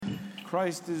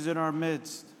Christ is in our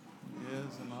midst. He is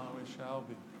and always shall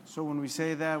be. So when we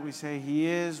say that, we say He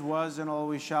is, was, and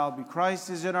always shall be. Christ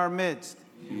is in our midst.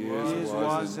 He is,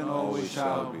 was, and always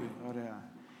shall be.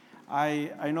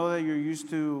 I know that you're used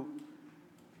to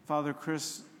Father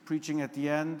Chris preaching at the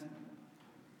end,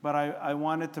 but I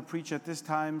wanted to preach at this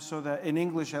time so that, in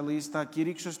English at least, okay?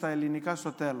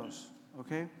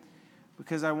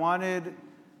 Because I wanted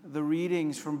the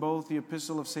readings from both the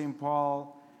Epistle of St.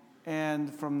 Paul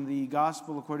and from the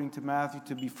Gospel according to Matthew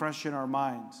to be fresh in our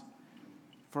minds.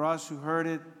 For us who heard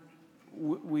it,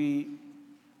 we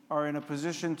are in a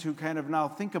position to kind of now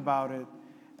think about it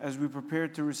as we prepare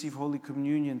to receive Holy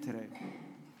Communion today.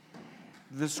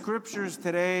 The scriptures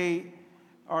today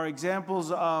are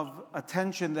examples of a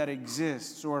tension that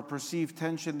exists, or a perceived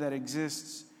tension that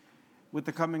exists with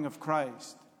the coming of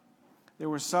Christ. There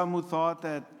were some who thought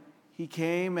that He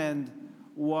came and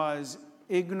was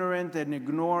ignorant and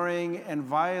ignoring and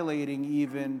violating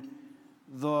even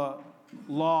the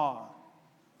law,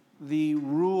 the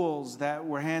rules that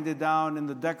were handed down in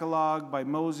the Decalogue by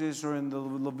Moses or in the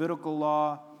Levitical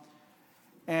law.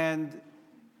 And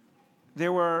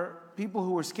there were people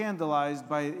who were scandalized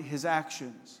by His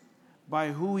actions,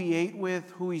 by who He ate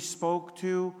with, who He spoke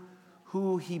to,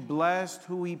 who He blessed,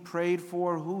 who He prayed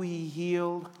for, who He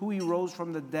healed, who He rose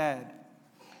from the dead.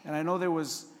 And I know there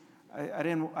was, I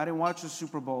didn't watch the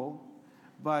Super Bowl,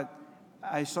 but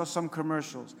I saw some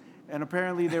commercials. And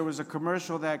apparently there was a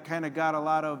commercial that kind of got a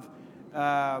lot of,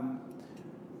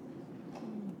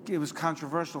 it was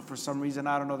controversial for some reason.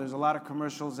 I don't know. There's a lot of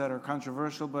commercials that are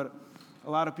controversial, but a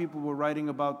lot of people were writing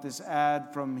about this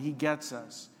ad from He Gets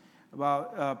Us,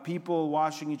 about people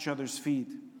washing each other's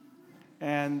feet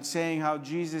and saying how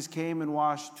Jesus came and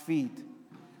washed feet,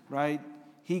 right?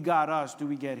 He got us. Do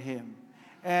we get Him?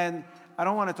 And I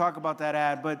don't want to talk about that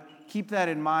ad, but keep that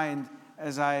in mind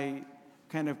as I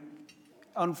kind of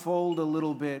unfold a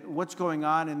little bit what's going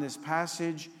on in this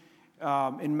passage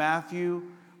in Matthew,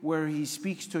 where He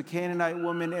speaks to a Canaanite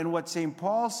woman, and what St.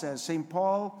 Paul says. St.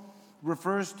 Paul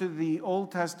refers to the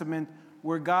Old Testament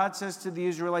where God says to the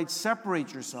Israelites,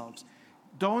 separate yourselves.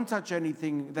 Don't touch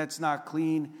anything that's not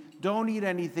clean. Don't eat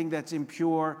anything that's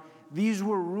impure. These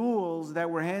were rules that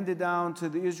were handed down to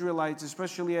the Israelites,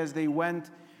 especially as they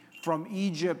went from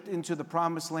Egypt into the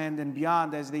Promised Land and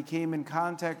beyond, as they came in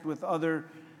contact with other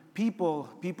people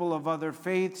of other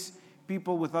faiths,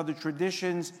 people with other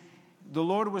traditions. The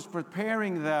Lord was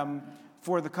preparing them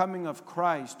for the coming of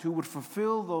Christ, who would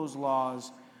fulfill those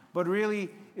laws. But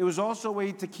really, it was also a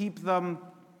way to keep them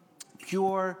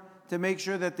pure, to make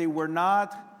sure that they were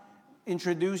not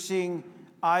introducing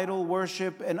idol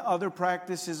worship and other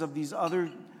practices of these other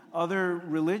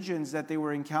religions that they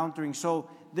were encountering. So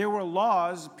there were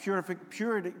laws,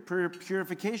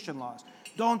 purification laws.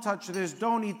 Don't touch this,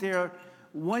 don't eat there.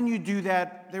 When you do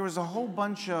that, there was a whole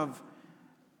bunch of,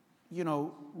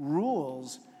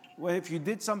 rules. Well, if you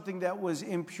did something that was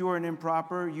impure and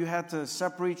improper, you had to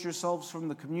separate yourselves from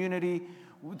the community.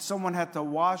 Someone had to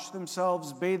wash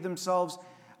themselves, bathe themselves,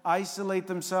 isolate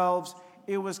themselves.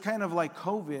 It was kind of like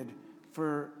COVID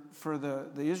for the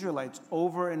Israelites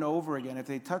over and over again. If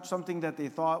they touched something that they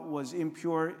thought was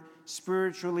impure,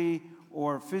 spiritually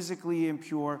or physically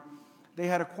impure, they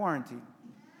had a quarantine.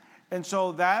 And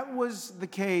so that was the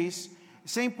case.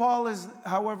 St. Paul is,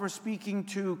 however, speaking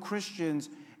to Christians.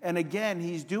 And again,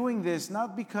 he's doing this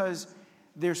not because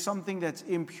there's something that's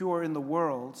impure in the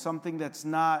world, something that's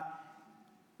not,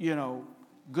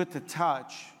 good to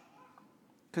touch.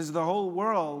 Because the whole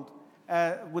world,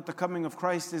 with the coming of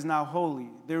Christ, is now holy.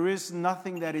 There is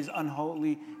nothing that is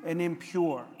unholy and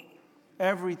impure.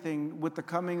 Everything with the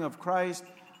coming of Christ,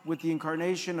 with the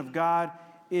incarnation of God,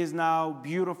 is now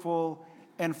beautiful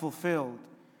and fulfilled.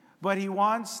 But he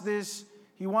wants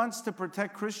to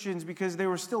protect Christians because there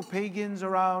were still pagans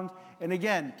around. And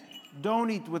again,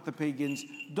 don't eat with the pagans.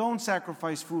 Don't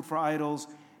sacrifice food for idols.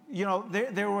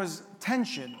 There was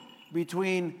tension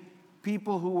between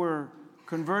people who were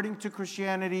converting to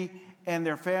Christianity and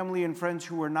their family and friends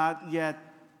who were not yet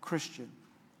Christian.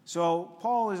 So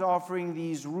Paul is offering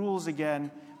these rules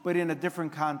again, but in a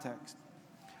different context.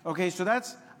 Okay, so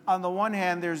that's, on the one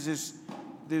hand, there's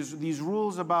these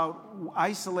rules about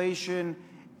isolation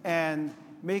and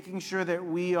making sure that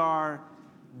we are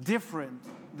different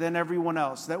than everyone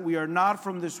else, that we are not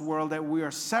from this world, that we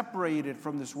are separated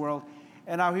from this world.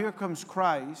 And now here comes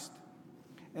Christ,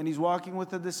 and He's walking with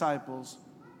the disciples.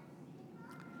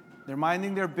 They're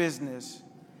minding their business,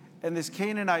 and this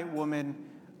Canaanite woman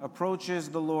approaches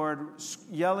the Lord,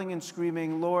 yelling and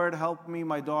screaming, "Lord, help me,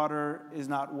 my daughter is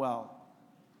not well."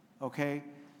 Okay?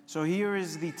 So here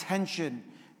is the tension,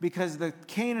 because the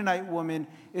Canaanite woman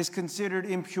is considered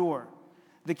impure.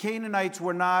 The Canaanites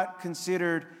were not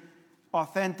considered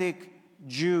authentic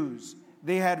Jews.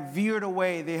 They had veered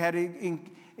away. They had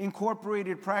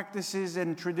incorporated practices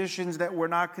and traditions that were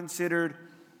not considered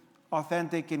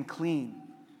authentic and clean.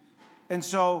 And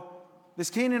so this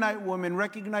Canaanite woman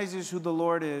recognizes who the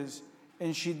Lord is,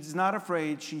 and she's not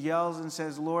afraid. She yells and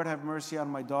says, Lord, have mercy on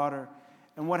my daughter.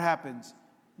 And what happens?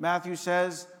 Matthew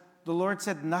says, the Lord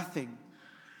said nothing.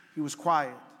 He was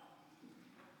quiet.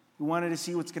 He wanted to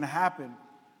see what's going to happen.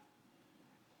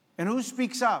 And who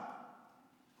speaks up?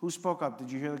 Who spoke up?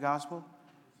 Did you hear the gospel?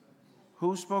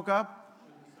 Who spoke up?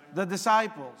 The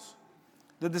disciples.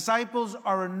 The disciples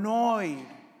are annoyed.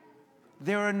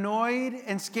 They're annoyed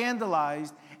and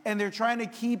scandalized, and they're trying to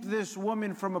keep this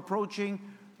woman from approaching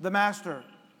the master,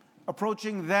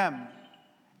 approaching them.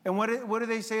 And what do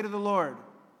they say to the Lord?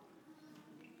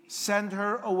 Send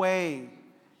her away.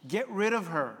 Get rid of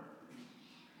her.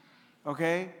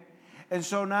 Okay? And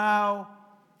so now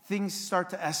things start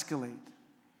to escalate.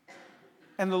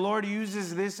 And the Lord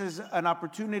uses this as an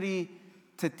opportunity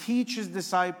to teach his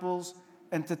disciples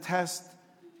and to test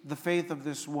the faith of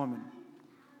this woman.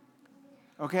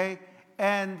 Okay?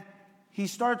 And he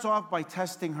starts off by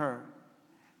testing her.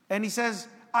 And he says,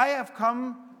 I have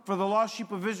come for the lost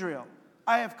sheep of Israel.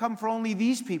 I have come for only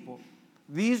these people.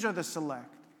 These are the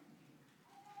select.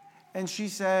 And she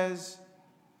says,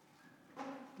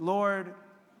 Lord,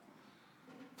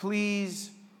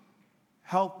 please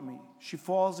help me. She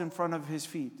falls in front of his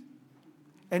feet.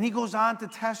 And he goes on to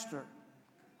test her.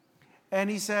 And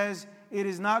he says, it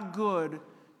is not good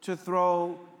to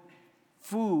throw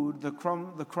food,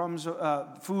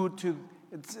 food to,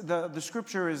 the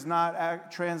scripture is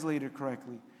not translated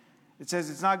correctly. It says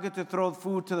it's not good to throw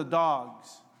food to the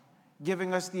dogs,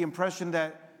 giving us the impression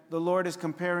that the Lord is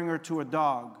comparing her to a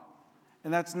dog.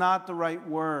 And that's not the right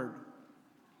word.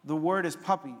 The word is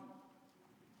puppy.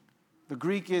 The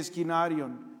Greek is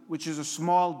kinarion, which is a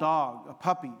small dog, a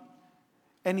puppy.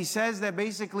 And he says that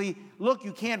basically, look,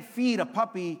 you can't feed a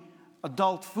puppy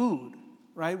adult food,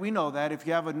 right? We know that. If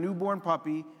you have a newborn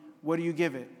puppy, what do you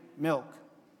give it? Milk.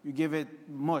 You give it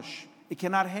mush. It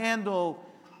cannot handle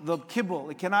the kibble.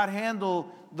 It cannot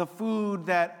handle the food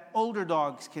that older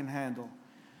dogs can handle.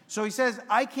 So he says,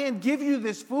 I can't give you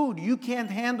this food. You can't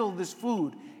handle this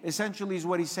food, essentially is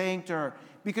what he's saying to her,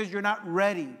 because you're not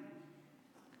ready.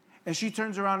 And she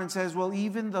turns around and says, well,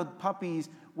 even the puppies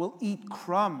will eat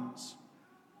crumbs.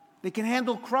 They can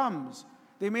handle crumbs.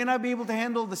 They may not be able to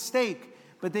handle the steak,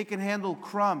 but they can handle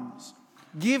crumbs.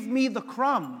 Give me the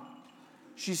crumb,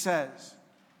 she says.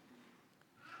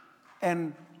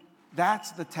 And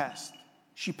that's the test.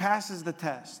 She passes the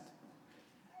test.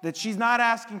 That she's not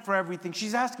asking for everything.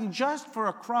 She's asking just for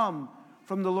a crumb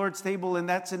from the Lord's table, and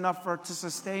that's enough for her to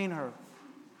sustain her.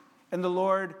 And the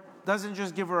Lord doesn't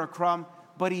just give her a crumb,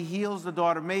 but he heals the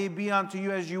daughter. May it be unto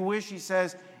you as you wish, he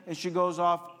says, and she goes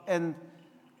off, and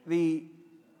the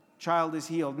child is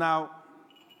healed. Now,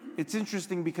 it's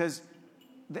interesting because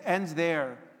the end's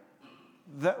there.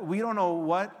 We don't know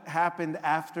what happened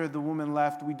after the woman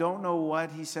left. We don't know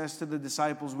what he says to the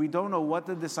disciples. We don't know what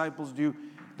the disciples do.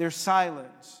 There's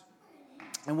silence.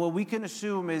 And what we can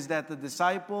assume is that the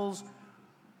disciples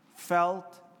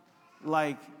felt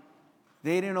like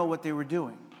they didn't know what they were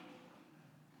doing.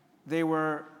 They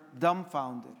were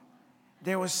dumbfounded.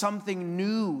 There was something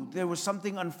new. There was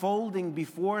something unfolding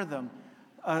before them.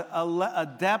 A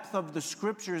depth of the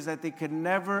scriptures that they could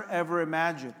never, ever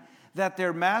imagine. That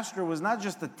their master was not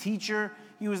just a teacher.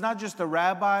 He was not just a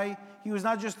rabbi. He was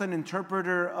not just an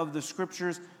interpreter of the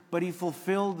scriptures, but he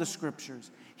fulfilled the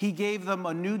scriptures. He gave them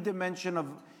a new dimension of,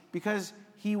 because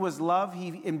he was love,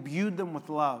 he imbued them with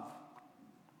love.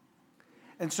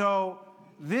 And so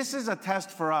this is a test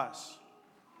for us.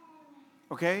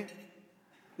 Okay?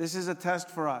 This is a test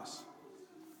for us.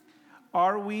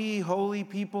 Are we holy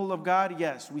people of God?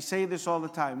 Yes, we say this all the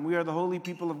time. We are the holy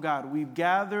people of God. We've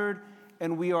gathered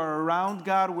and we are around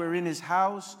God. We're in his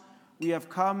house. We have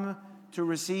come to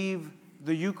receive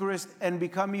the Eucharist and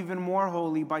become even more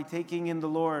holy by taking in the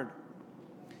Lord.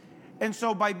 And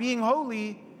so by being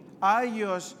holy,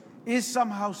 Aios is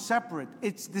somehow separate.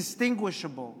 It's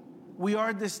distinguishable. We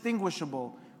are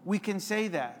distinguishable. We can say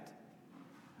that.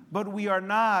 But we are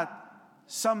not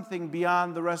something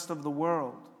beyond the rest of the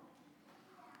world.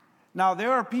 Now,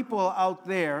 there are people out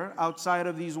there, outside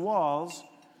of these walls,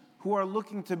 who are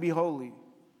looking to be holy,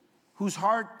 whose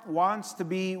heart wants to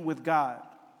be with God,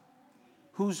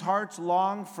 whose hearts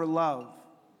long for love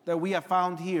that we have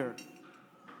found here.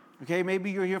 Okay,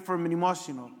 maybe you're here for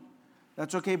minimosino.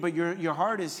 That's okay, but your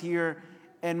heart is here,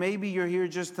 and maybe you're here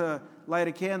just to light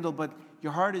a candle, but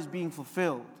your heart is being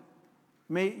fulfilled.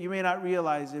 You may not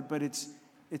realize it, but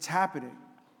it's happening.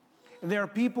 There are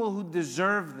people who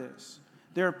deserve this.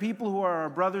 There are people who are our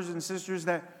brothers and sisters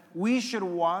that we should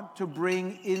want to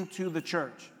bring into the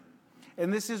church.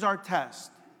 And this is our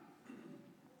test.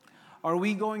 Are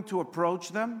we going to approach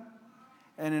them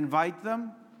and invite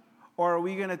them? Or are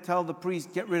we going to tell the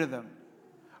priest, get rid of them?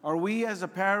 Are we as a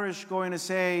parish going to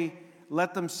say,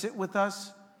 let them sit with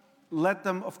us? Let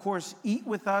them, of course, eat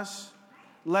with us?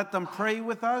 Let them pray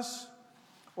with us?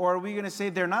 Or are we going to say,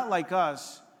 they're not like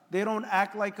us? They don't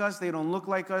act like us. They don't look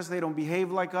like us. They don't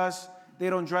behave like us. They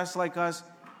don't dress like us.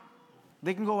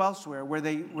 They can go elsewhere where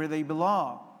they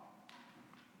belong.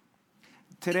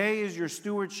 Today is your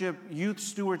youth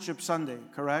stewardship Sunday,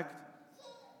 correct?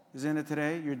 Isn't it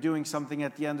today? You're doing something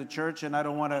at the end of church, and I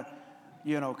don't want to,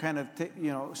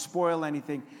 spoil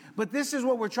anything. But this is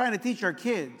what we're trying to teach our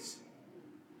kids.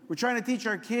 We're trying to teach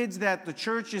our kids that the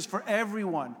church is for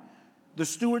everyone. The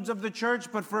stewards of the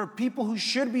church, but for people who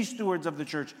should be stewards of the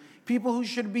church. People who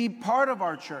should be part of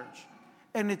our church.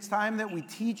 And it's time that we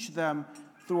teach them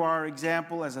through our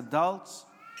example as adults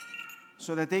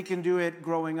so that they can do it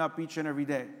growing up each and every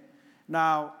day.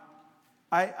 Now,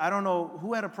 I don't know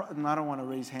who had a problem. I don't want to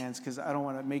raise hands because I don't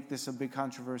want to make this a big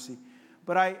controversy.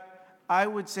 But I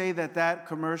would say that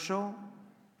commercial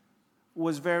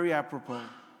was very apropos.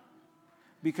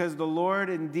 Because the Lord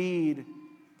indeed,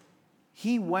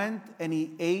 He went and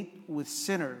He ate with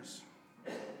sinners.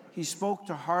 He spoke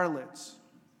to harlots.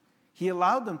 He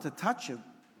allowed them to touch Him.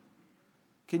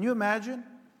 Can you imagine?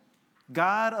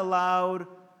 God allowed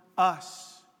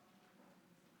us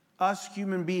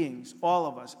human beings, all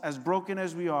of us, as broken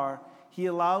as we are, He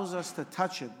allows us to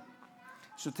touch Him.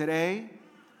 So today,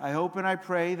 I hope and I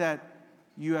pray that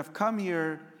you have come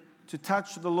here to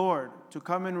touch the Lord, to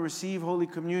come and receive Holy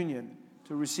Communion,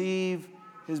 to receive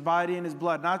His body and His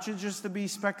blood, not just to be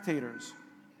spectators,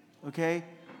 okay,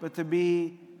 but to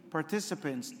be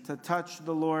participants, to touch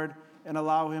the Lord and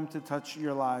allow Him to touch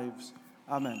your lives.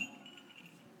 Amen.